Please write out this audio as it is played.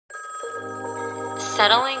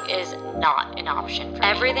Settling is not an option for me.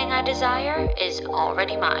 Everything I desire is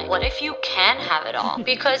already mine. What if you can have it all?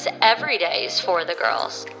 Because every day is for the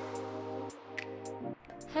girls.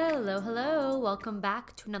 Hello. Welcome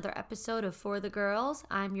back to another episode of For the Girls.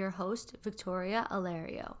 I'm your host, Victoria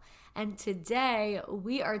Alario. And today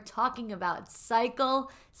we are talking about cycle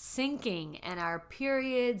syncing and our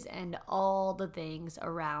periods and all the things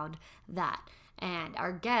around that. And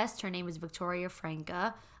our guest, her name is Victoria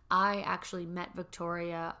Franca. I actually met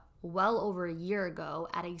Victoria well over a year ago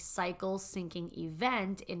at a cycle syncing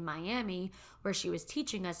event in Miami where she was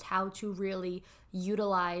teaching us how to really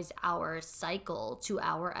utilize our cycle to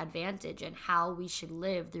our advantage and how we should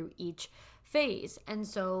live through each phase. And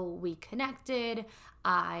so we connected.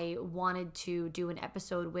 I wanted to do an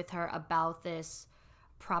episode with her about this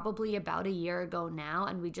probably about a year ago now,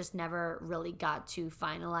 and we just never really got to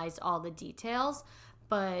finalize all the details,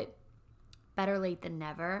 but better late than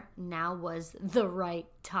never. Now was the right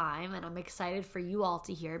time, and I'm excited for you all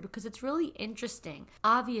to hear because it's really interesting.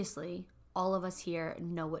 Obviously, all of us here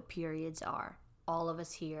know what periods are. All of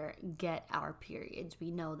us here get our periods.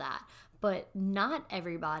 We know that. But not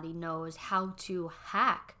everybody knows how to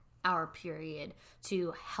hack our period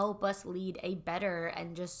to help us lead a better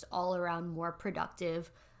and just all around more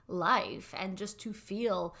productive life and just to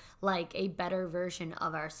feel like a better version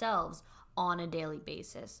of ourselves on a daily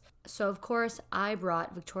basis. So of course, I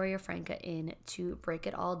brought Victoria Franca in to break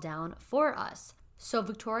it all down for us. So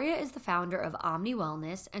Victoria is the founder of Omni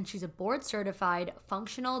Wellness, and she's a board-certified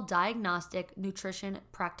functional diagnostic nutrition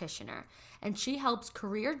practitioner. And she helps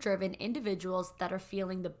career-driven individuals that are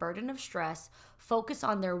feeling the burden of stress focus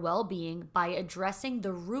on their well-being by addressing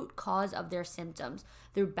the root cause of their symptoms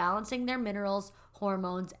through balancing their minerals,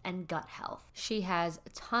 hormones, and gut health. She has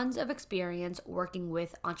tons of experience working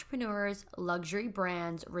with entrepreneurs, luxury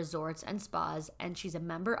brands, resorts, and spas, and she's a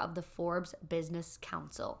member of the Forbes Business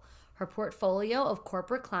Council. Her portfolio of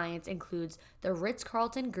corporate clients includes the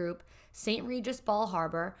Ritz-Carlton Group, St. Regis Bal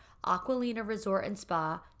Harbour, Aquilina Resort and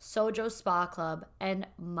Spa, Sojo Spa Club, and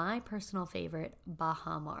my personal favorite,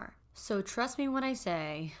 Baha Mar. So trust me when I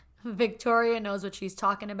say Victoria knows what she's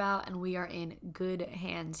talking about, and we are in good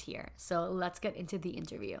hands here. So let's get into the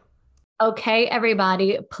interview. Okay,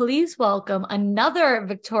 everybody, please welcome another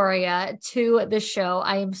Victoria to the show.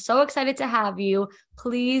 I am so excited to have you.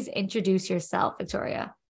 Please introduce yourself,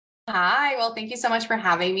 Victoria. Hi, well, thank you so much for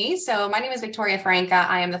having me. So my name is Victoria Franca.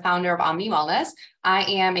 I am the founder of Omni Wellness. I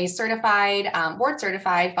am a board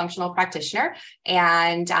certified functional practitioner.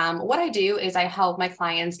 And what I do is I help my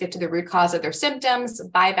clients get to the root cause of their symptoms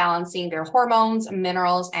by balancing their hormones,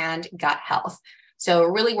 minerals, and gut health. So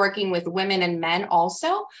really working with women and men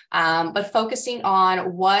also, but focusing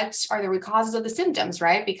on what are the root causes of the symptoms,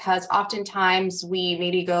 right? Because oftentimes we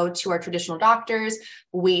maybe go to our traditional doctors,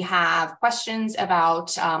 we have questions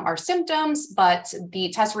about our symptoms, but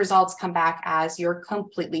the test results come back as you're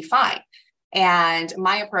completely fine. And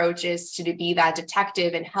my approach is to be that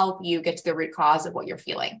detective and help you get to the root cause of what you're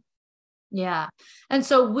feeling. Yeah. And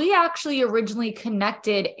so we actually originally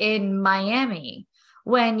connected in Miami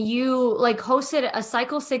when you hosted a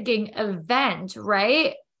cycle syncing event,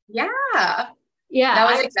 right? Yeah. Yeah.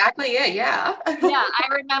 That was exactly it. Yeah. Yeah. I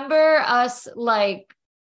remember us of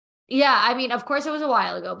course it was a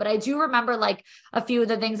while ago, but I do remember a few of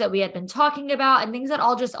the things that we had been talking about and things that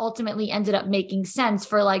all just ultimately ended up making sense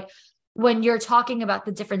for when you're talking about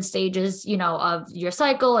the different stages, of your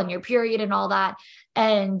cycle and your period and all that.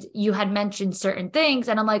 And you had mentioned certain things.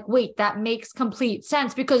 And I'm like, wait, that makes complete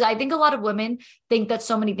sense. Because I think a lot of women think that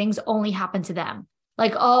so many things only happen to them.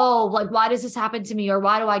 Why does this happen to me? Or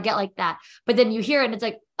why do I get like that? But then you hear it and it's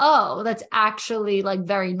like, oh, that's actually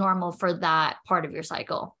very normal for that part of your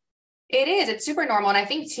cycle. It is. It's super normal. And I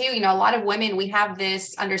think too, a lot of women, we have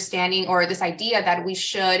this understanding or this idea that we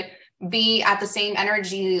should be at the same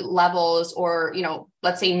energy levels or,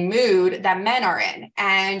 let's say mood that men are in.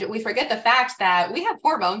 And we forget the fact that we have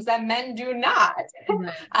hormones that men do not.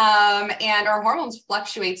 And our hormones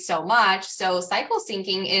fluctuate so much. So cycle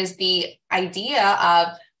syncing is the idea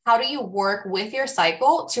of how do you work with your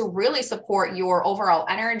cycle to really support your overall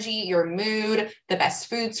energy, your mood, the best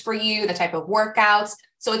foods for you, the type of workouts.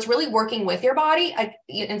 So it's really working with your body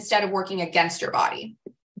instead of working against your body.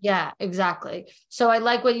 Yeah, exactly. So I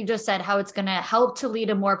like what you just said, how it's going to help to lead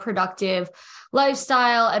a more productive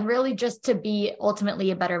lifestyle and really just to be ultimately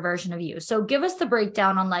a better version of you. So give us the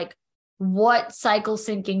breakdown on what cycle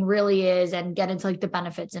syncing really is and get into the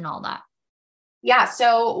benefits and all that. Yeah.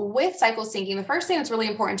 So with cycle syncing, the first thing that's really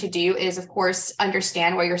important to do is, of course,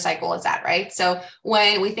 understand where your cycle is at, right? So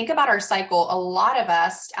when we think about our cycle, a lot of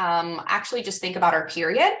us actually just think about our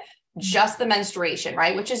period. just the menstruation,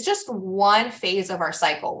 right? Which is just one phase of our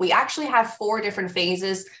cycle. We actually have 4 different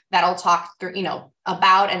phases that I'll talk through,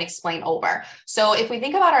 about and explain over. So if we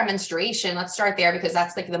think about our menstruation, let's start there because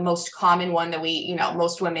that's like the most common one that we,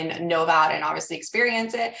 most women know about and obviously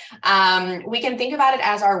experience it. We can think about it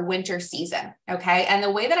as our winter season. Okay. And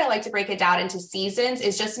the way that I like to break it down into seasons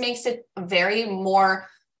is just makes it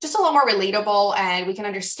just a little more relatable, and we can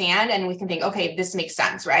understand and we can think, okay, this makes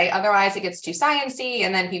sense, right? Otherwise it gets too sciencey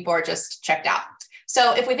and then people are just checked out.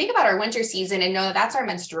 So if we think about our winter season and know that that's our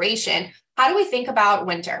menstruation, how do we think about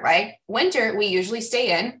winter, right? Winter, we usually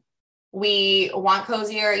stay in. We want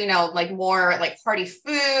cozier, like more like hearty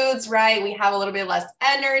foods, right? We have a little bit less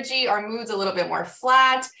energy. Our mood's a little bit more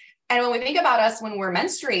flat. And when we think about us when we're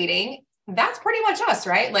menstruating, that's pretty much us,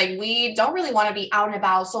 right? Like we don't really want to be out and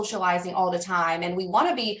about socializing all the time. And we want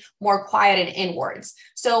to be more quiet and inwards.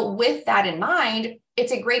 So with that in mind,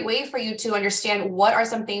 it's a great way for you to understand what are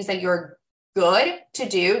some things that you're good to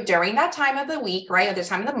do during that time of the week, right? At the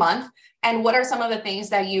time of the month. And what are some of the things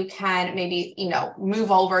that you can maybe,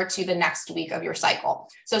 move over to the next week of your cycle.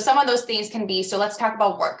 So some of those things can be, so let's talk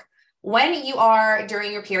about work. When you are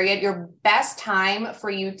during your period, your best time for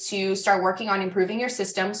you to start working on improving your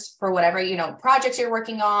systems for whatever, projects you're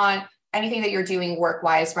working on, anything that you're doing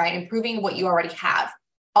work-wise, right? Improving what you already have.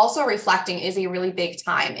 Also reflecting is a really big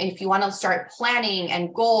time. And if you want to start planning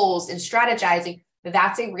and goals and strategizing,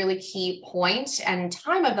 that's a really key point and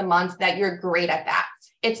time of the month that you're great at that.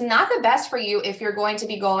 It's not the best for you if you're going to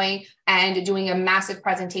be going and doing a massive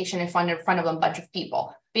presentation in front of a bunch of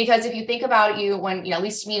people. Because if you think about you when, at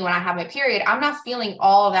least me, when I have my period, I'm not feeling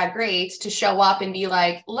all that great to show up and be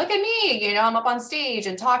like, look at me, I'm up on stage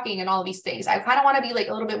and talking and all these things. I kind of want to be like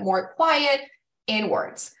a little bit more quiet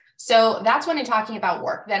inwards. So that's when you're talking about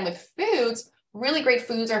work. Then with foods, really great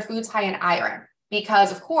foods are foods high in iron.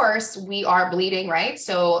 Because of course we are bleeding, right?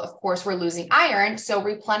 So of course we're losing iron. So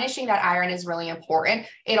replenishing that iron is really important.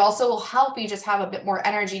 It also will help you just have a bit more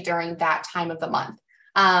energy during that time of the month.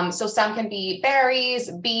 So some can be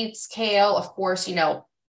berries, beets, kale, of course,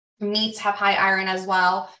 meats have high iron as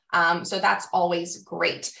well. So that's always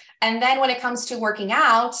great. And then when it comes to working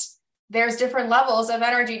out, there's different levels of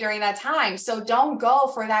energy during that time. So don't go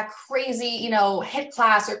for that crazy, HIIT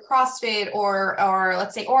class or CrossFit or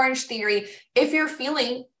let's say Orange Theory if you're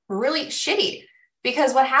feeling really shitty.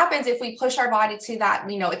 Because what happens if we push our body to that,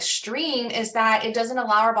 extreme is that it doesn't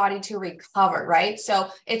allow our body to recover, right? So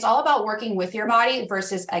it's all about working with your body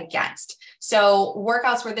versus against. So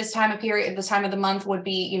workouts for this time of the month would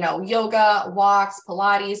be, yoga, walks,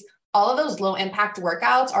 Pilates. All of those low impact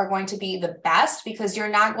workouts are going to be the best because you're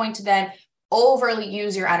not going to then overly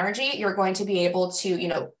use your energy. You're going to be able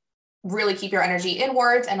to, really keep your energy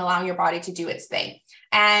inwards and allowing your body to do its thing.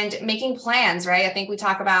 And making plans, right? I think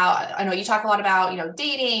I know you talk a lot about,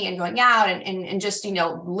 dating and going out and just,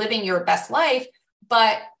 living your best life,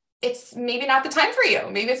 but it's maybe not the time for you.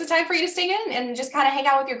 Maybe it's the time for you to stay in and just kind of hang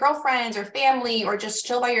out with your girlfriends or family or just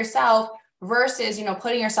chill by yourself versus,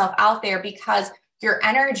 putting yourself out there because your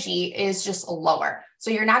energy is just lower. So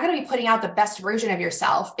you're not going to be putting out the best version of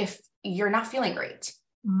yourself if you're not feeling great.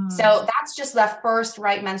 So that's just the first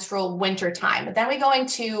menstrual winter time. But then we go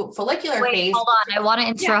into follicular phase. Hold on. I want to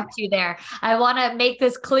interrupt you there. I want to make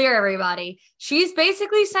this clear, everybody. She's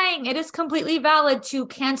basically saying it is completely valid to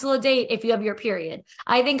cancel a date if you have your period.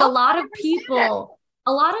 I think a lot of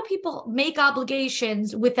people make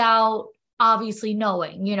obligations without obviously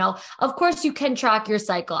knowing, of course you can track your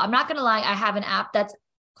cycle. I'm not going to lie. I have an app that's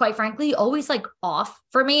quite frankly always off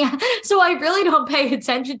for me. So I really don't pay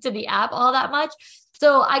attention to the app all that much.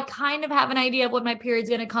 So I kind of have an idea of when my period's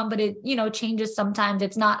going to come, but it, changes sometimes.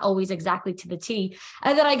 It's not always exactly to the T.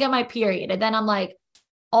 And then I get my period. And then I'm like,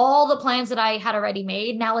 all the plans that I had already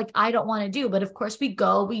made, now I don't want to do. But of course we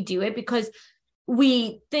do it because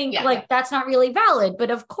we think that's not really valid. But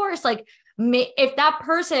of course, if that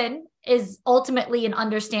person is ultimately an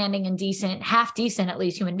understanding and half decent, at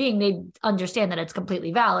least human being, they understand that it's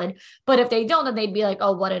completely valid. But if they don't, then they'd be like,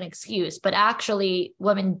 oh, what an excuse. But actually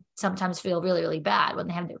women sometimes feel really, really bad when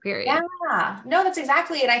they have their period. Yeah, no, that's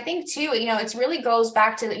exactly it. I think too, it really goes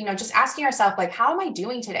back to, just asking yourself, how am I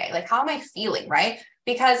doing today? How am I feeling? Right.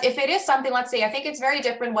 Because if it is something, let's say, I think it's very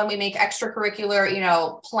different when we make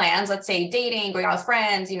extracurricular, plans, let's say dating, going out with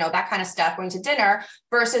friends, that kind of stuff, going to dinner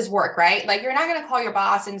versus work, right? You're not going to call your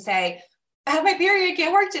boss and say, I have my period,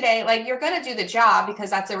 can't work today. You're going to do the job because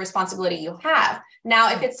that's a responsibility you have.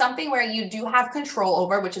 Now, if it's something where you do have control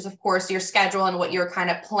over, which is of course your schedule and what you're kind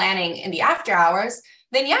of planning in the after hours,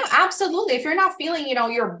 then yeah, absolutely. If you're not feeling,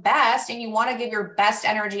 your best and you want to give your best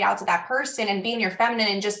energy out to that person and be in your feminine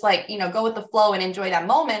and just go with the flow and enjoy that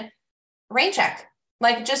moment, rain check.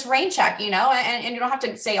 like just rain check, and you don't have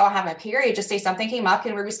to say, oh, I have my period. Just say something came up.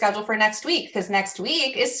 Can we reschedule for next week? Because next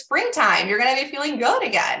week is springtime. You're going to be feeling good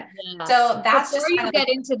again. Yeah. So that's before you get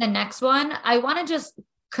into the next one, I want to just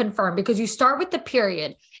confirm, because you start with the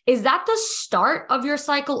period. Is that the start of your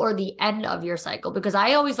cycle or the end of your cycle? Because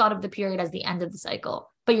I always thought of the period as the end of the cycle,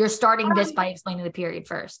 but you're starting this by explaining the period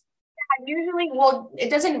first. Usually, well, it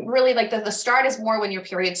doesn't really like the start is more when your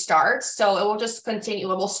period starts. So it will just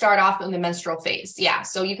continue. It will start off in the menstrual phase. Yeah.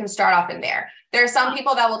 So you can start off in there. There are some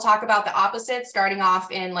people that will talk about the opposite, starting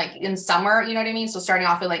off in summer, you know what I mean? So starting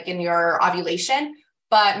off in your ovulation.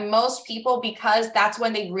 But most people, because that's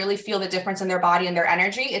when they really feel the difference in their body and their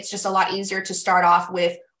energy, it's just a lot easier to start off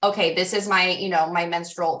with, okay, this is my, my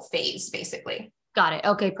menstrual phase, basically. Got it.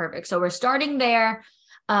 Okay, perfect. So we're starting there.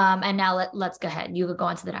 And now let's go ahead. You could go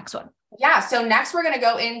on to the next one. Yeah. So next we're going to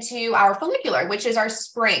go into our follicular, which is our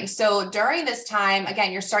spring. So during this time,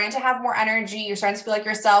 again, you're starting to have more energy. You're starting to feel like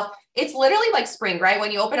yourself. It's literally like spring, right?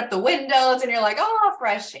 When you open up the windows and you're like, oh,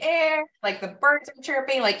 fresh air, like the birds are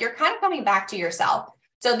chirping, like you're kind of coming back to yourself.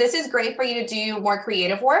 So this is great for you to do more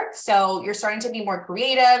creative work. So you're starting to be more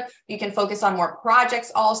creative. You can focus on more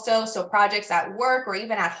projects also. So projects at work or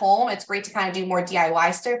even at home, it's great to kind of do more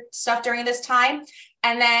DIY stuff during this time.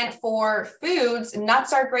 And then for foods,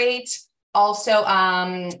 nuts are great. Also,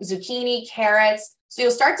 zucchini, carrots. So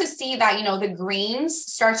you'll start to see that, the greens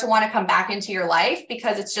start to want to come back into your life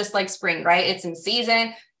because it's just like spring, right? It's in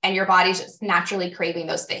season and your body's just naturally craving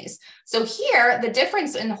those things. So here, the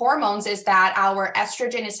difference in hormones is that our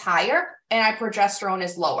estrogen is higher and our progesterone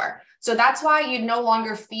is lower. So that's why you no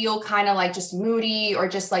longer feel kind of like just moody or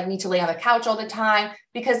just like need to lay on the couch all the time,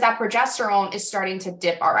 because that progesterone is starting to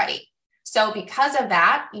dip already. So because of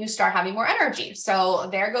that, you start having more energy. So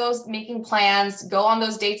there goes making plans, go on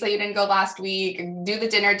those dates that you didn't go last week, do the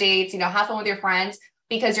dinner dates, have fun with your friends,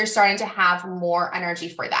 because you're starting to have more energy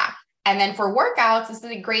for that. And then for workouts, this is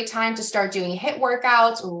a great time to start doing HIIT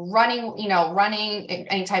workouts, running,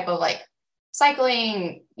 any type of like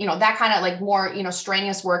cycling, that kind of like more,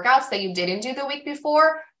 strenuous workouts that you didn't do the week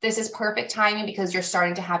before. This is perfect timing because you're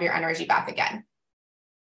starting to have your energy back again.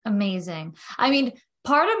 Amazing. I mean,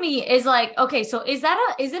 part of me is like, okay, so is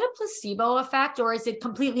it a placebo effect, or is it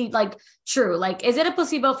completely like true? Like, is it a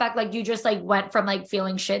placebo effect? Like you just like went from like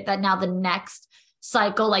feeling shit that now the next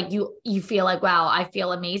cycle, like you feel like, wow, I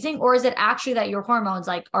feel amazing? Or is it actually that your hormones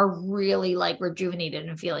like are really like rejuvenated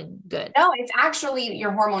and feeling good? No, it's actually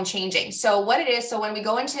your hormone changing. So what it is, so when we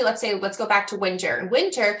go into, let's go back to winter. In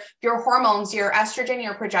winter, your hormones, your estrogen,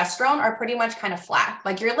 your progesterone are pretty much kind of flat.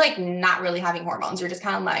 Like you're like not really having hormones. You're just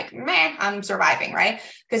kind of like, meh, I'm surviving, right?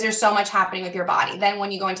 Because there's so much happening with your body. Then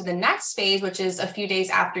when you go into the next phase, which is a few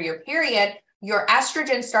days after your period, your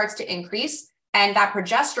estrogen starts to increase and that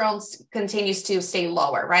progesterone continues to stay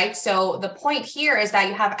lower, right? So the point here is that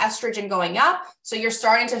you have estrogen going up. So you're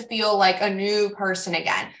starting to feel like a new person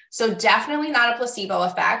again. So definitely not a placebo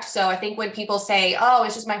effect. So I think when people say, oh,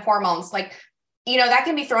 it's just my hormones, like, that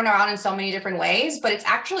can be thrown around in so many different ways, but it's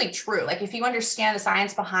actually true. Like if you understand the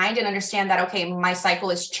science behind and understand that, okay, my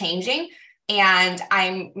cycle is changing and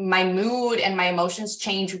my mood and my emotions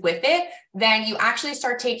change with it, then you actually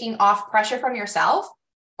start taking off pressure from yourself.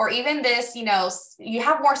 Or even this, you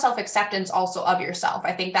have more self-acceptance also of yourself.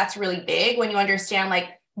 I think that's really big when you understand,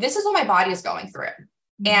 like, this is what my body is going through.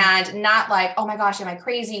 Mm-hmm. And not like, oh my gosh, am I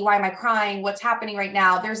crazy? Why am I crying? What's happening right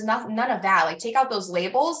now? There's none of that. Like take out those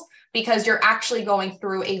labels because you're actually going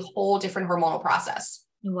through a whole different hormonal process.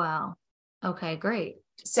 Wow. Okay, great.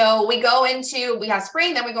 So we have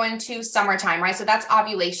spring, then we go into summertime, right? So that's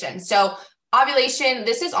ovulation. So ovulation,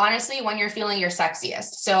 this is honestly when you're feeling your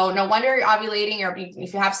sexiest. So no wonder you're ovulating, or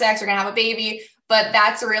if you have sex, you're going to have a baby, but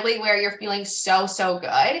that's really where you're feeling so, so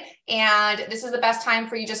good. And this is the best time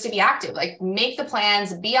for you just to be active, like make the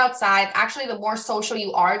plans, be outside. Actually, the more social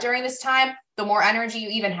you are during this time, the more energy you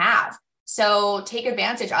even have. So take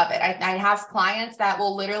advantage of it. I have clients that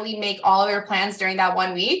will literally make all of their plans during that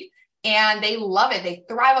 1 week and they love it. They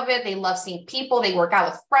thrive of it. They love seeing people. They work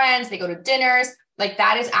out with friends. They go to dinners. Like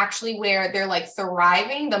that is actually where they're like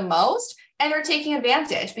thriving the most and they're taking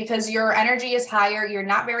advantage because your energy is higher. You're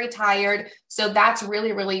not very tired. So that's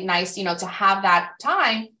really, really nice, to have that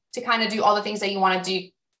time to kind of do all the things that you want to do.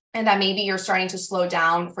 And that maybe you're starting to slow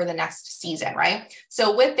down for the next season, right?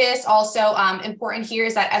 So with this also important here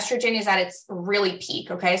is that estrogen is at its really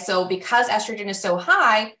peak. Okay. So because estrogen is so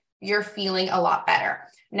high, you're feeling a lot better.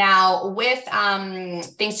 Now, with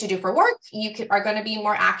things to do for work, are going to be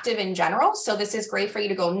more active in general. So this is great for you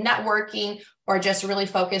to go networking or just really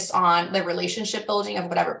focus on the relationship building of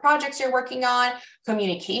whatever projects you're working on.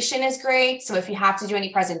 Communication is great. So if you have to do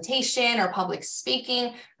any presentation or public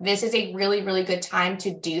speaking, this is a really, really good time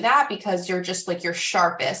to do that because you're just like your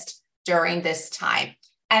sharpest during this time.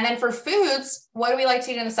 And then for foods, what do we like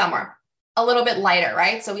to eat in the summer? A little bit lighter,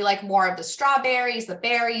 right? So we like more of the strawberries, the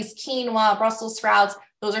berries, quinoa, Brussels sprouts.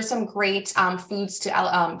 Those are some great foods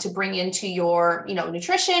to bring into your,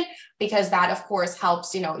 nutrition, because that of course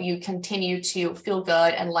helps, you continue to feel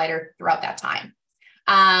good and lighter throughout that time.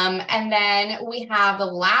 And then we have the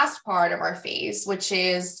last part of our phase, which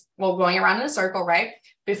is, going around in a circle, right?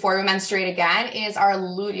 Before we menstruate again, is our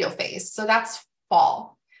luteal phase. So that's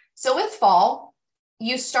fall. So with fall,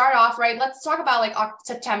 you start off, right? Let's talk about like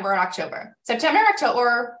September and October.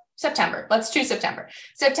 September. Let's choose September.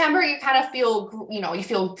 September, you kind of feel, you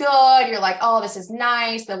feel good. You're like, oh, this is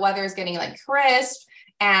nice. The weather is getting like crisp,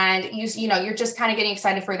 and you're just kind of getting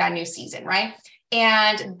excited for that new season, right?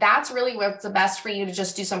 And that's really what's the best for you to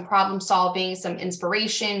just do some problem solving, some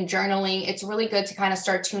inspiration, journaling. It's really good to kind of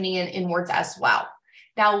start tuning in inwards as well.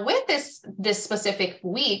 Now, with this specific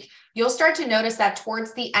week, you'll start to notice that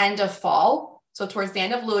towards the end of fall, so towards the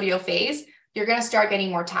end of luteal phase, you're going to start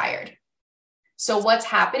getting more tired. So what's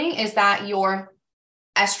happening is that your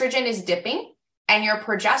estrogen is dipping and your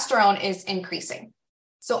progesterone is increasing.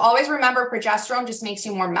 So always remember, progesterone just makes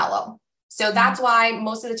you more mellow. So that's why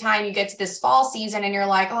most of the time you get to this fall season and you're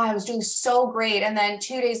like, oh, I was doing so great. And then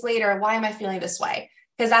 2 days later, why am I feeling this way?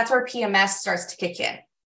 Because that's where PMS starts to kick in.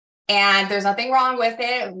 And there's nothing wrong with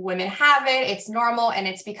it. Women have it. It's normal. And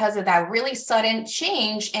it's because of that really sudden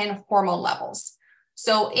change in hormone levels.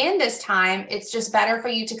 So in this time, it's just better for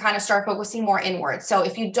you to kind of start focusing more inward. So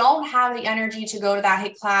if you don't have the energy to go to that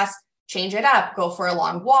HIIT class, change it up. Go for a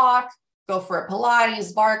long walk, go for a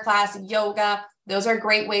Pilates, barre class, yoga. Those are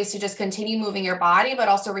great ways to just continue moving your body, but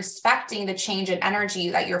also respecting the change in energy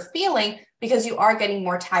that you're feeling because you are getting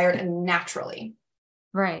more tired naturally.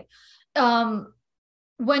 Right. So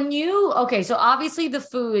obviously the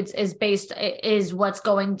foods is what's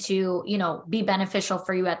going to, be beneficial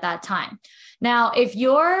for you at that time. Now, if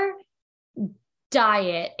your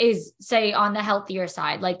diet is, say, on the healthier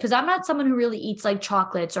side, like, because I'm not someone who really eats like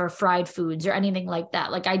chocolates or fried foods or anything like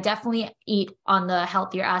that. Like, I definitely eat on the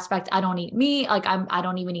healthier aspect. I don't eat meat. Like, I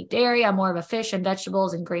don't even eat dairy. I'm more of a fish and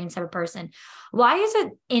vegetables and grains type of person. Why is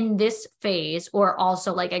it in this phase, or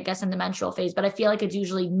also like, I guess in the menstrual phase, but I feel like it's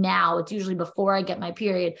usually before I get my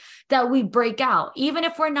period, that we break out, even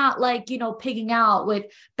if we're not like, pigging out with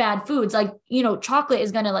bad foods, like, chocolate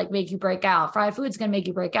is going to like make you break out. Fried food is going to make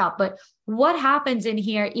you break out. But what happens in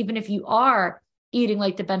here, even if you are eating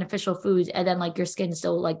like the beneficial foods and then like your skin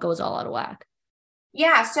still like goes all out of whack?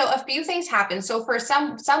 Yeah, so a few things happen. So for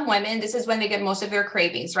some women, this is when they get most of their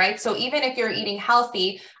cravings, right? So even if you're eating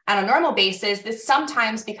healthy on a normal basis, this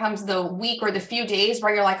sometimes becomes the week or the few days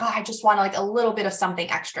where you're like, oh, I just want like a little bit of something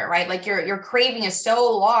extra, right? Like your craving is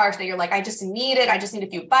so large that you're like, I just need it. I just need a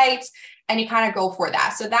few bites. And you kind of go for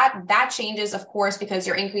that. So that changes, of course, because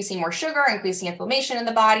you're increasing more sugar, increasing inflammation in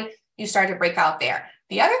the body. You start to break out there.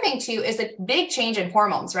 The other thing too is a big change in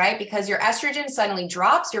hormones, right? Because your estrogen suddenly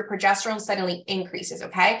drops, your progesterone suddenly increases,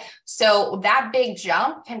 okay? So that big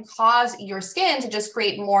jump can cause your skin to just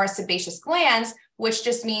create more sebaceous glands, which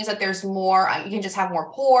just means that there's more, you can just have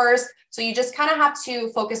more pores. So you just kind of have to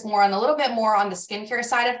focus more on a little bit more on the skincare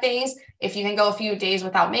side of things. If you can go a few days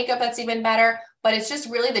without makeup, that's even better. But it's just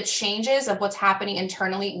really the changes of what's happening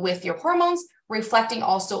internally with your hormones, reflecting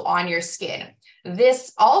also on your skin.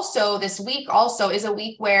 This week also is a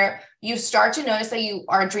week where you start to notice that you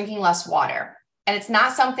are drinking less water, and it's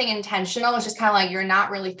not something intentional. It's just kind of like you're not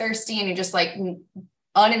really thirsty and you just like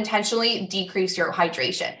unintentionally decrease your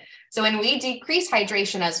hydration. So when we decrease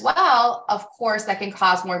hydration as well, of course, that can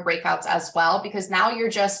cause more breakouts as well, because now you're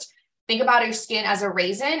just, think about your skin as a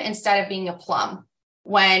raisin instead of being a plum.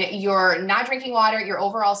 When you're not drinking water, your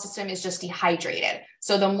overall system is just dehydrated.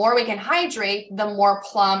 So the more we can hydrate, the more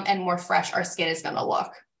plump and more fresh our skin is going to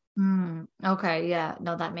look. Okay. Yeah.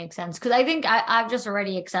 No, that makes sense. Cause I think I've just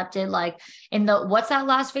already accepted, like, in what's that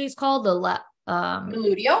last phase called? The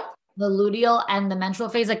luteal and the menstrual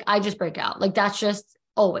phase. Like, I just break out. Like, that's just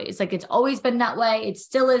always, like, it's always been that way. It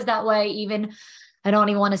still is that way. Even, I don't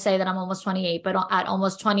even want to say that I'm almost 28, but at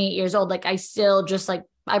almost 28 years old, like, I still just like,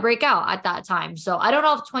 I break out at that time. So I don't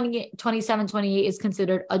know if 27, 28 is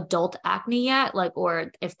considered adult acne yet, like,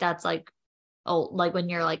 or if that's like, oh, like when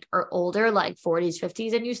you're like older, like 40s,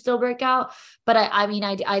 50s, and you still break out. But I mean,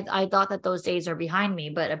 I thought that those days are behind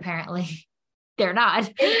me, but apparently they're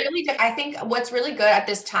not. I think what's really good at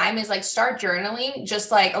this time is like start journaling, just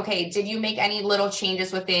like, okay, did you make any little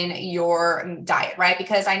changes within your diet, right?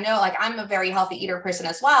 Because I know like I'm a very healthy eater person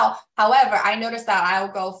as well. However, I noticed that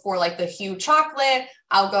I'll go for like the huge chocolate.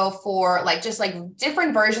 I'll go for like just like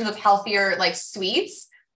different versions of healthier like sweets.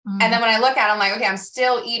 And then when I look at it, I'm like, okay, I'm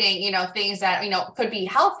still eating, you know, things that, you know, could be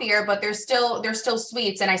healthier, but they're still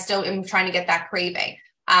sweets. And I still am trying to get that craving.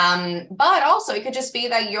 But also it could just be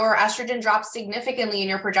that your estrogen drops significantly and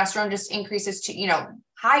your progesterone just increases to, you know,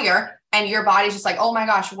 higher, and your body's just like, oh my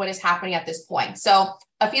gosh, what is happening at this point? So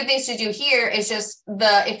a few things to do here is just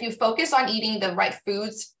if you focus on eating the right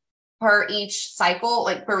foods per each cycle,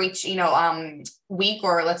 like per each, you know, week,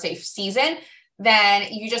 or let's say season,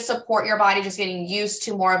 then you just support your body just getting used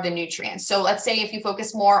to more of the nutrients. So let's say if you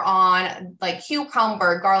focus more on like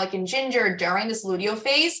cucumber, garlic, and ginger during this luteal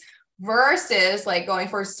phase versus like going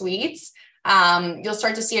for sweets, you'll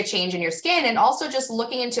start to see a change in your skin. And also just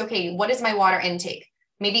looking into, okay, what is my water intake?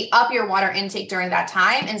 Maybe up your water intake during that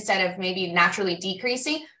time instead of maybe naturally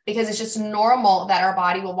decreasing, because it's just normal that our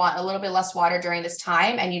body will want a little bit less water during this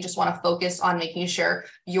time. And you just want to focus on making sure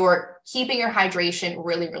you're keeping your hydration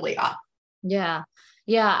really, really up. Yeah.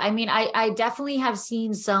 Yeah. I mean, I definitely have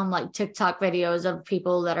seen some like TikTok videos of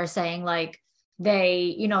people that are saying like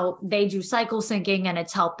they, you know, they do cycle syncing and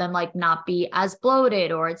it's helped them like not be as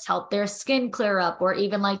bloated, or it's helped their skin clear up, or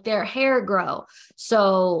even like their hair grow.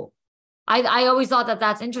 So I always thought that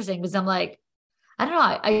that's interesting, because I'm like, I don't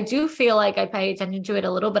know. I do feel like I pay attention to it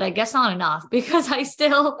a little, but I guess not enough, because I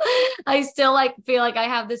still like feel like I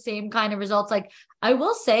have the same kind of results. Like I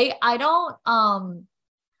will say, I don't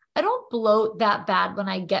bloat that bad when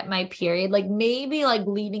I get my period. Like maybe like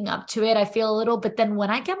leading up to it, I feel a little, but then when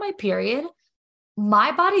I get my period,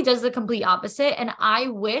 my body does the complete opposite. And I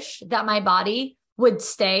wish that my body would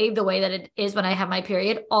stay the way that it is when I have my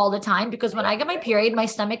period all the time, because when I get my period, my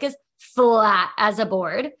stomach is flat as a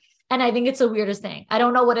board. And I think it's the weirdest thing. I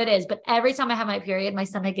don't know what it is, but every time I have my period, my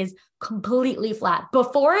stomach is completely flat.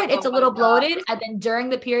 Before it, it's a little bloated. And then during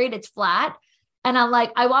the period, it's flat. And I'm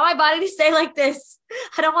like, I want my body to stay like this.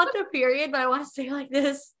 I don't want the period, but I want to stay like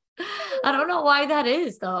this. I don't know why that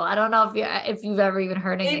is, though. I don't know if you've ever even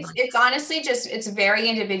heard anything. It's honestly just, it's very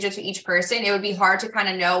individual to each person. It would be hard to kind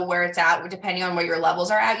of know where it's at depending on where your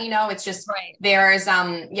levels are at. You know, it's just, right. There's,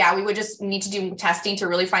 we would just need to do testing to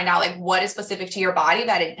really find out like what is specific to your body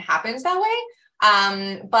that it happens that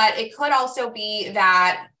way. But it could also be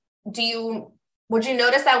that, would you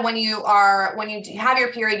notice that when you have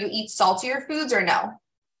your period, you eat saltier foods or no?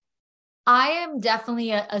 I am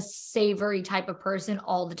definitely a savory type of person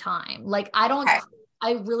all the time. Like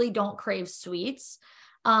I really don't crave sweets.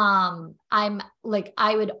 I'm like,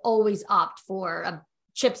 I would always opt for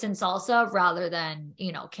chips and salsa rather than,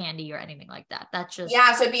 you know, candy or anything like that. That's just.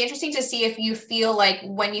 Yeah. So it'd be interesting to see if you feel like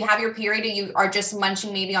when you have your period, you are just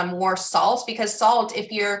munching maybe on more salt, because salt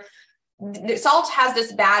has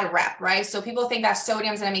this bad rep, right? So people think that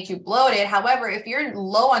sodium is going to make you bloated. However, if you're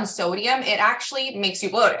low on sodium, it actually makes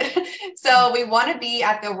you bloated. So we want to be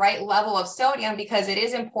at the right level of sodium because it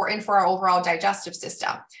is important for our overall digestive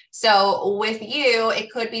system. So with you,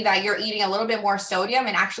 it could be that you're eating a little bit more sodium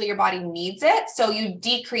and actually your body needs it. So you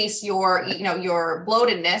decrease your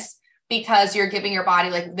bloatedness because you're giving your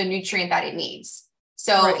body like the nutrient that it needs.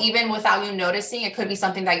 So right. Even without you noticing, it could be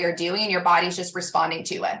something that you're doing and your body's just responding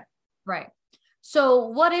to it. Right. So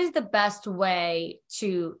what is the best way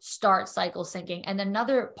to start cycle syncing? And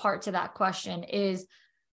another part to that question is,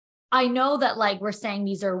 I know that like we're saying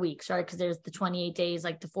these are weeks, right? Because there's the 28 days,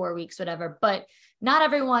 like the 4 weeks, whatever, but not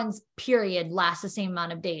everyone's period lasts the same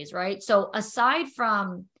amount of days, right? So aside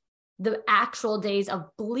from the actual days of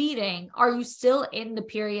bleeding, are you still in the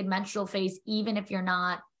period menstrual phase, even if you're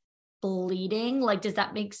not bleeding? Like, does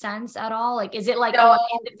that make sense at all? Like, is it like, so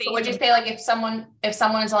would you say like if someone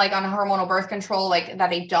is like on a hormonal birth control, like that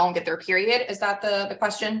they don't get their period? Is that the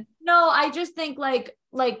question? No, I just think like,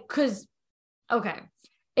 cause okay.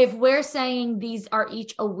 If we're saying these are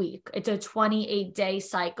each a week, it's a 28-day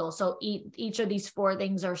cycle. So each of these 4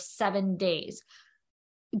 things are 7 days.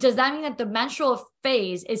 Does that mean that the menstrual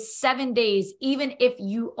phase is 7 days, even if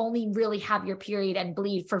you only really have your period and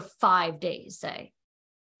bleed for 5 days, say?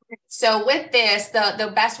 So with this,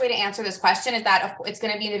 the best way to answer this question is that it's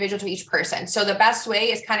going to be individual to each person. So the best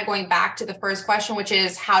way is kind of going back to the first question, which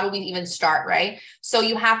is how do we even start, right? So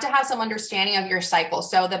you have to have some understanding of your cycle.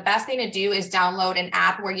 So the best thing to do is download an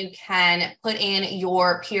app where you can put in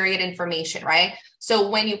your period information, right? So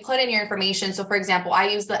when you put in your information, so for example, I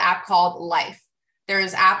use the app called Life.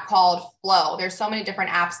 There's an app called Flow. There's so many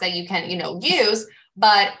different apps that you can, use.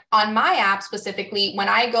 But on my app specifically, when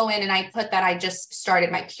I go in and I put that I just started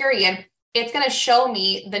my period, it's going to show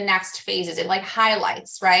me the next phases. It like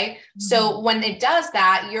highlights, right? So when it does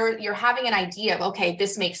that, you're having an idea of, okay,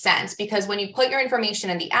 this makes sense, because when you put your information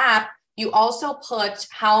in the app, you also put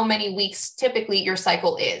how many weeks typically your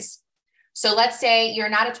cycle is. So let's say you're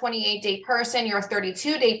not a 28-day person, you're a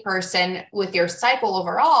 32-day person with your cycle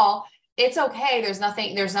overall. It's okay. There's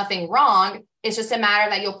nothing wrong. It's just a matter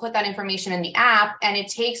that you'll put that information in the app, and it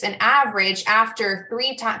takes an average after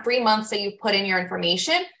 3 months that you put in your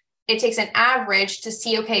information. It takes an average to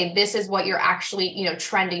see, okay, this is what you're actually,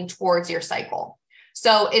 trending towards your cycle.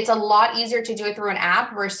 So it's a lot easier to do it through an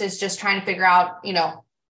app versus just trying to figure out,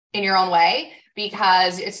 in your own way,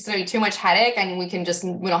 because it's just going to be too much headache, and we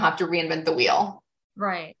don't have to reinvent the wheel.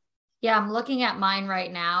 Right. Yeah. I'm looking at mine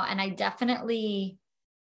right now, and I definitely,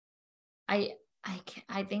 I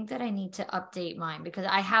think that I need to update mine because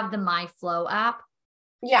I have the MyFlow app.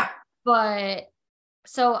 Yeah. But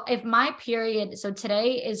so if my period, so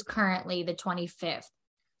today is currently the 25th,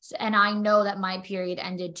 and I know that my period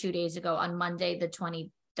ended 2 days ago on Monday, the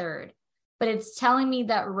 23rd, but it's telling me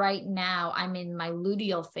that right now I'm in my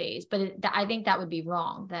luteal phase, but I think that would be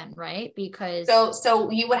wrong then, right? Because so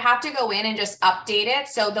you would have to go in and just update it.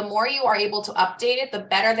 So the more you are able to update it, the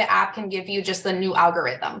better the app can give you just the new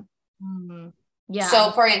algorithm. Mm-hmm. Yeah.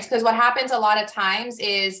 So for instance, because what happens a lot of times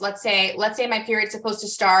is, let's say my period's supposed to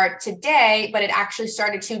start today, but it actually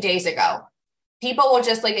started 2 days ago. People will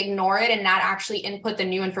just like ignore it and not actually input the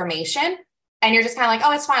new information. And you're just kind of like,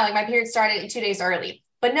 oh, it's fine. Like my period started 2 days early.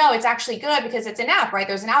 But no, it's actually good because it's an app, right?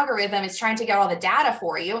 There's an algorithm. It's trying to get all the data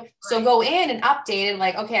for you. Right. So go in and update it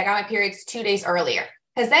like, okay, I got my periods 2 days earlier.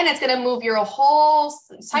 Because then it's going to move your whole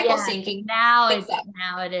cycle syncing. Now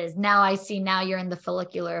it is. Now I see, now you're in the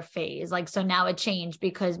follicular phase. Like, so now it changed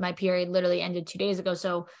because my period literally ended 2 days ago.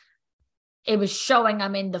 So it was showing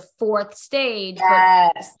I'm in the 4th stage, but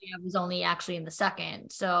I was only actually in the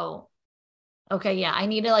 2nd. So, okay. Yeah. I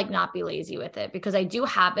need to like not be lazy with it because I do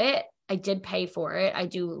have it. I did pay for it. I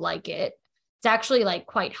do like it. It's actually like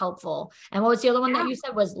quite helpful. And what was the other one that you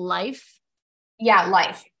said was Life? Yeah.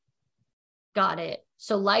 Life. Got it.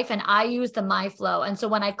 So Life, and I use the MyFlow. And so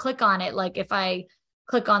when I click on it, like if I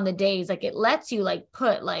click on the days, like it lets you like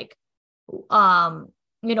put like,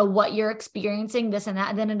 what you're experiencing, this and that,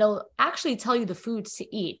 and then it'll actually tell you the foods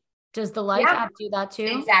to eat. Does the Life app do that too?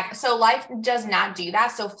 Exactly. So Life does not do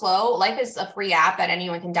that. So Flow, Life is a free app that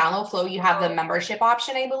anyone can download. Flow, you have the membership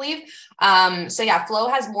option, I believe. So yeah, Flow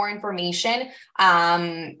has more information.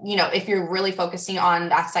 If you're really focusing on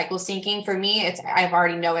that cycle syncing, for me, I've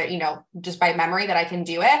already know it, just by memory that I can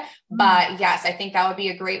do it. But yes, I think that would be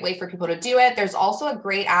a great way for people to do it. There's also a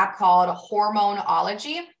great app called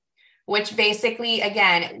Hormonology, which basically,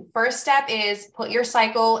 again, first step is put your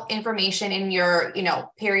cycle information in your,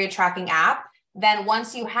 period tracking app. Then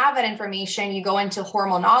once you have that information, you go into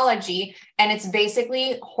Hormonology, and it's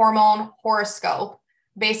basically hormone horoscope,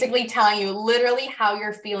 basically telling you literally how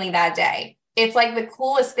you're feeling that day. It's like the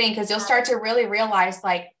coolest thing because you'll start to really realize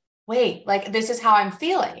like, wait, like this is how I'm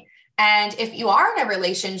feeling. And if you are in a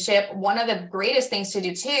relationship, one of the greatest things to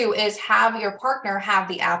do too is have your partner have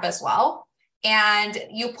the app as well. And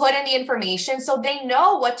you put in the information so they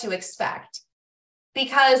know what to expect.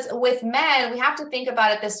 Because with men, we have to think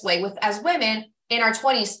about it this way. As women in our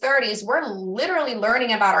 20s, 30s, we're literally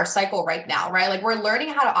learning about our cycle right now, right? Like we're learning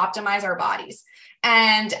how to optimize our bodies.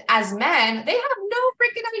 And as men, they have no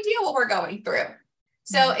freaking idea what we're going through.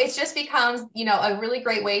 So it just becomes, a really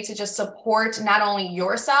great way to just support not only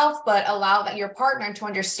yourself, but allow that your partner to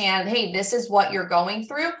understand, hey, this is what you're going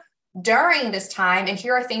through during this time, and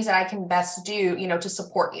here are things that I can best do, to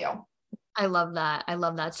support you. I love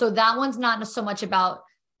that. So that one's not so much about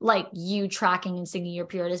like you tracking and singing your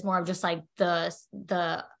period. It's more of just like the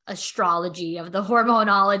astrology of the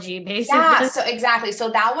hormonology, basically. Yeah, so exactly. So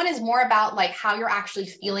that one is more about like how you're actually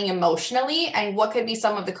feeling emotionally and what could be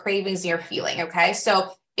some of the cravings you're feeling. Okay.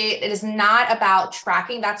 So it is not about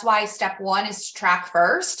tracking. That's why step 1 is to track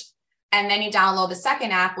first. And then you download the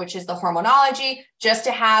second app, which is the Hormonology, just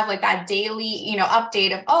to have like that daily,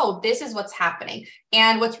 update of, oh, this is what's happening.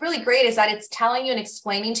 And what's really great is that it's telling you and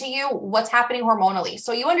explaining to you what's happening hormonally.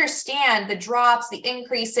 So you understand the drops, the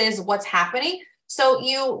increases, what's happening. So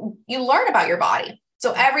you learn about your body.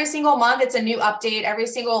 So every single month, it's a new update. Every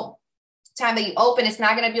single time that you open, it's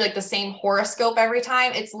not going to be like the same horoscope every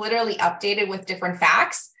time. It's literally updated with different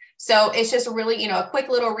facts. So it's just really, a quick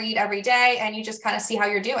little read every day, and you just kind of see how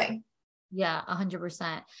you're doing. Yeah,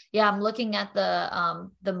 100%. Yeah. I'm looking at the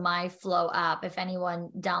MyFlow app. If anyone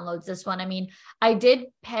downloads this one, I mean, I did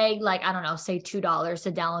pay like, I don't know, say $2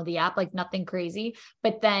 to download the app, like nothing crazy,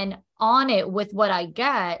 but then on it with what I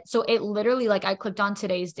get. So it literally, like I clicked on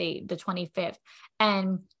today's date, the 25th,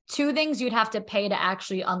 and two things you'd have to pay to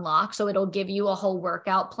actually unlock. So it'll give you a whole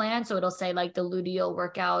workout plan. So it'll say like the luteal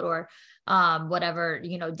workout or whatever,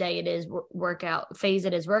 day it is workout, phase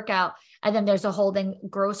it is workout. And then there's a holding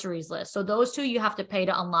groceries list. So those two you have to pay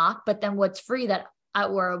to unlock, but then what's free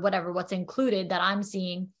or whatever, what's included that I'm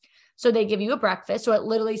seeing. So they give you a breakfast. So it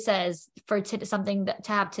literally says for something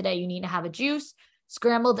to have today, you need to have a juice,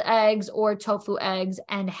 scrambled eggs or tofu eggs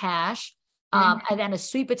and hash. And then a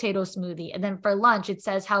sweet potato smoothie. And then for lunch, it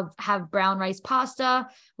says have brown rice pasta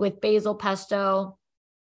with basil pesto.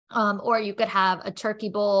 Or you could have a turkey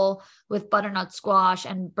bowl with butternut squash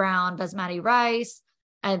and brown basmati rice.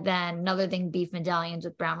 And then another thing, beef medallions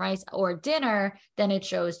with brown rice. Or dinner, then it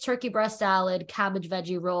shows turkey breast salad, cabbage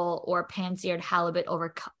veggie roll, or pan-seared halibut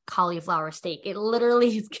over cauliflower steak. It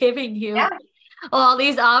literally is giving you all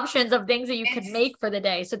these options of things that you could make for the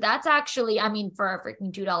day. So that's actually, for a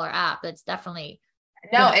freaking $2 app, that's definitely.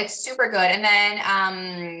 No, it's super good. And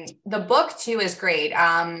then the book too is great.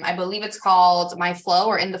 I believe it's called My Flow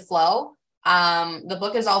or In the Flow. The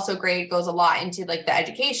book is also great. It goes a lot into like the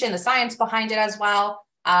education, the science behind it as well.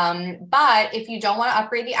 But if you don't want to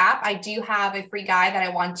upgrade the app, I do have a free guide that I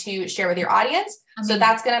want to share with your audience. So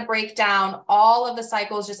that's going to break down all of the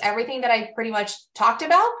cycles, just everything that I pretty much talked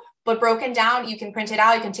about, but broken down. You can print it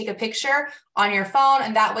out. You can take a picture on your phone.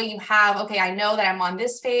 And that way you have, okay, I know that I'm on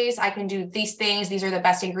this phase. I can do these things. These are the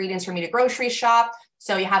best ingredients for me to grocery shop.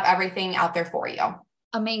 So you have everything out there for you.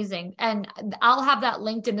 Amazing. And I'll have that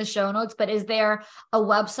linked in the show notes, but is there a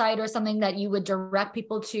website or something that you would direct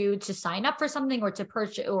people to sign up for something or to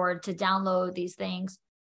purchase or to download these things?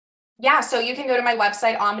 Yeah, so you can go to my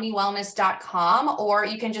website, omniwellness.com, or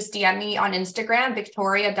you can just DM me on Instagram,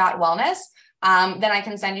 victoria.wellness. Then I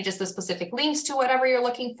can send you just the specific links to whatever you're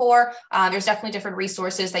looking for. There's definitely different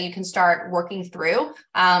resources that you can start working through.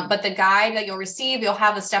 But the guide that you'll receive, you'll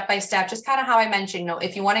have the step-by-step, just kind of how I mentioned,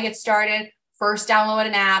 if you want to get started, first download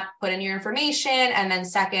an app, put in your information, and then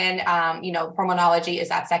second, Hormonology is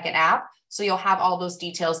that second app. So you'll have all those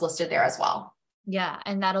details listed there as well. Yeah.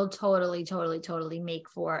 And that'll totally make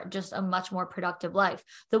for just a much more productive life.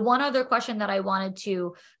 The one other question that I wanted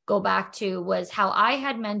to go back to was how I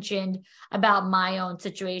had mentioned about my own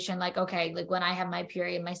situation. Like, okay, like when I have my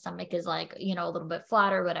period, my stomach is like, a little bit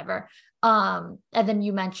flat or whatever. And then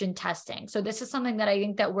you mentioned testing. So this is something that I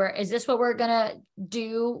think that is this what we're going to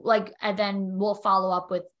do? Like, and then we'll follow up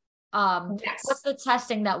with Yes. What's the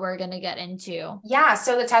testing that we're going to get into? Yeah.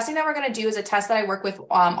 So the testing that we're going to do is a test that I work with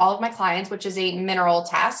all of my clients, which is a mineral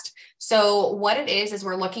test. So what it is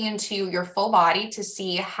we're looking into your full body to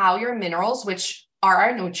see how your minerals, which are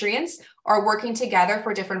our nutrients, are working together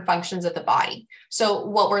for different functions of the body. So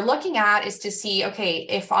what we're looking at is to see, okay,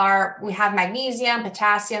 if we have magnesium,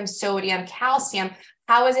 potassium, sodium, calcium,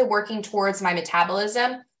 how is it working towards my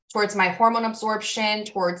metabolism, towards my hormone absorption,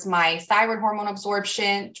 towards my thyroid hormone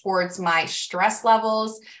absorption, towards my stress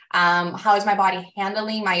levels. How is my body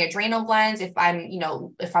handling my adrenal glands? If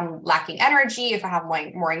I'm lacking energy, if I have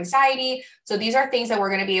more anxiety. So these are things that we're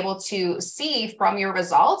going to be able to see from your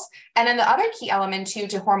results. And then the other key element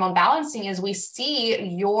to hormone balancing is we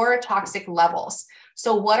see your toxic levels.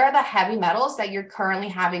 So what are the heavy metals that you're currently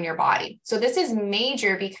having in your body? So this is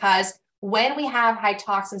major because when we have high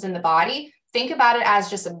toxins in the body, think about it as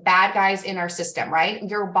just bad guys in our system, right?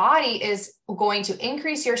 Your body is going to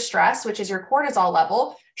increase your stress, which is your cortisol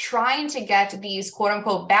level, trying to get these quote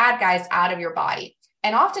unquote bad guys out of your body.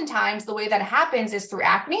 And oftentimes the way that happens is through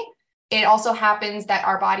acne. It also happens that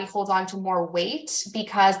our body holds on to more weight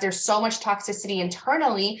because there's so much toxicity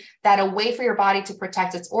internally that a way for your body to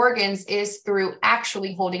protect its organs is through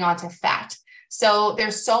actually holding on to fat. So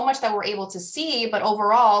there's so much that we're able to see, but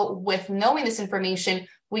overall, with knowing this information,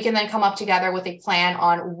 we can then come up together with a plan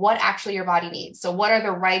on what actually your body needs. So what are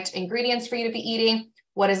the right ingredients for you to be eating?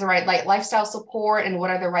 What is the right lifestyle support? And what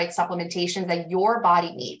are the right supplementations that your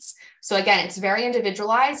body needs? So again, it's very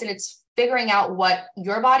individualized and it's figuring out what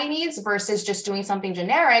your body needs versus just doing something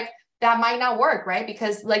generic that might not work, right?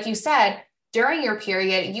 Because like you said, during your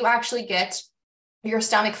period, you actually get your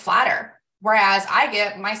stomach flatter, whereas I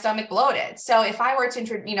get my stomach bloated. So if I were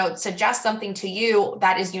to, suggest something to you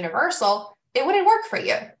that is universal, it wouldn't work for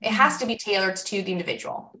you. It has to be tailored to the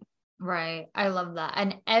individual. Right. I love that.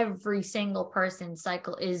 And every single person's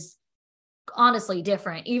cycle is honestly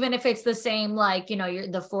different. Even if it's the same,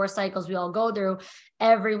 the 4 cycles we all go through,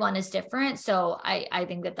 everyone is different. So I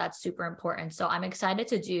think that that's super important. So I'm excited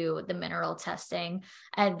to do the mineral testing,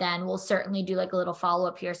 and then we'll certainly do like a little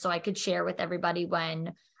follow-up here so I could share with everybody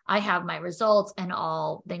when I have my results and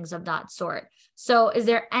all things of that sort. So is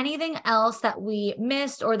there anything else that we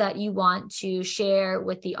missed or that you want to share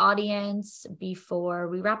with the audience before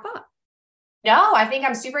we wrap up? No, I think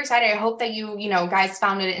I'm super excited. I hope that you guys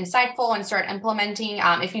found it insightful and start implementing.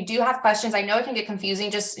 If you do have questions, I know it can get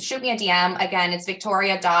confusing. Just shoot me a DM. Again, it's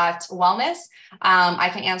victoria.wellness. I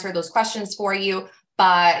can answer those questions for you.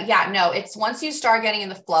 But yeah, no, it's once you start getting in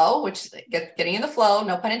the flow, which getting in the flow,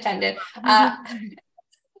 no pun intended.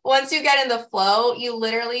 Once you get in the flow, you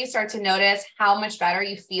literally start to notice how much better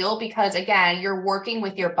you feel because, again, you're working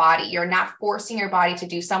with your body. You're not forcing your body to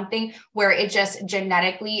do something where it just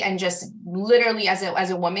genetically and just literally as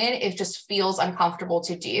a woman, it just feels uncomfortable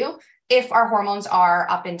to do if our hormones are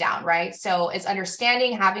up and down, right? So it's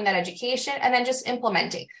understanding, having that education, and then just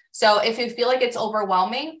implementing. So if you feel like it's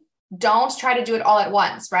overwhelming, don't try to do it all at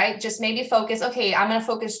once, right? Just maybe focus, okay, I'm going to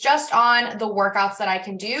focus just on the workouts that I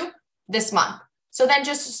can do this month. So then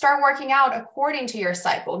just start working out according to your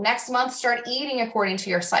cycle. Next month, start eating according to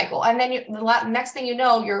your cycle. And then the next thing you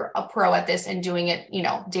know, you're a pro at this and doing it,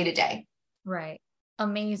 day to day. Right.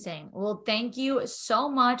 Amazing. Well, thank you so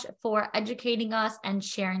much for educating us and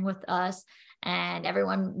sharing with us. And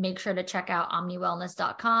everyone, make sure to check out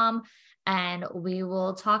omniwellness.com and we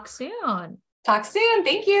will talk soon. Talk soon.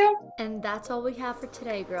 Thank you. And that's all we have for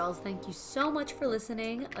today, girls. Thank you so much for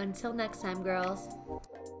listening. Until next time, girls.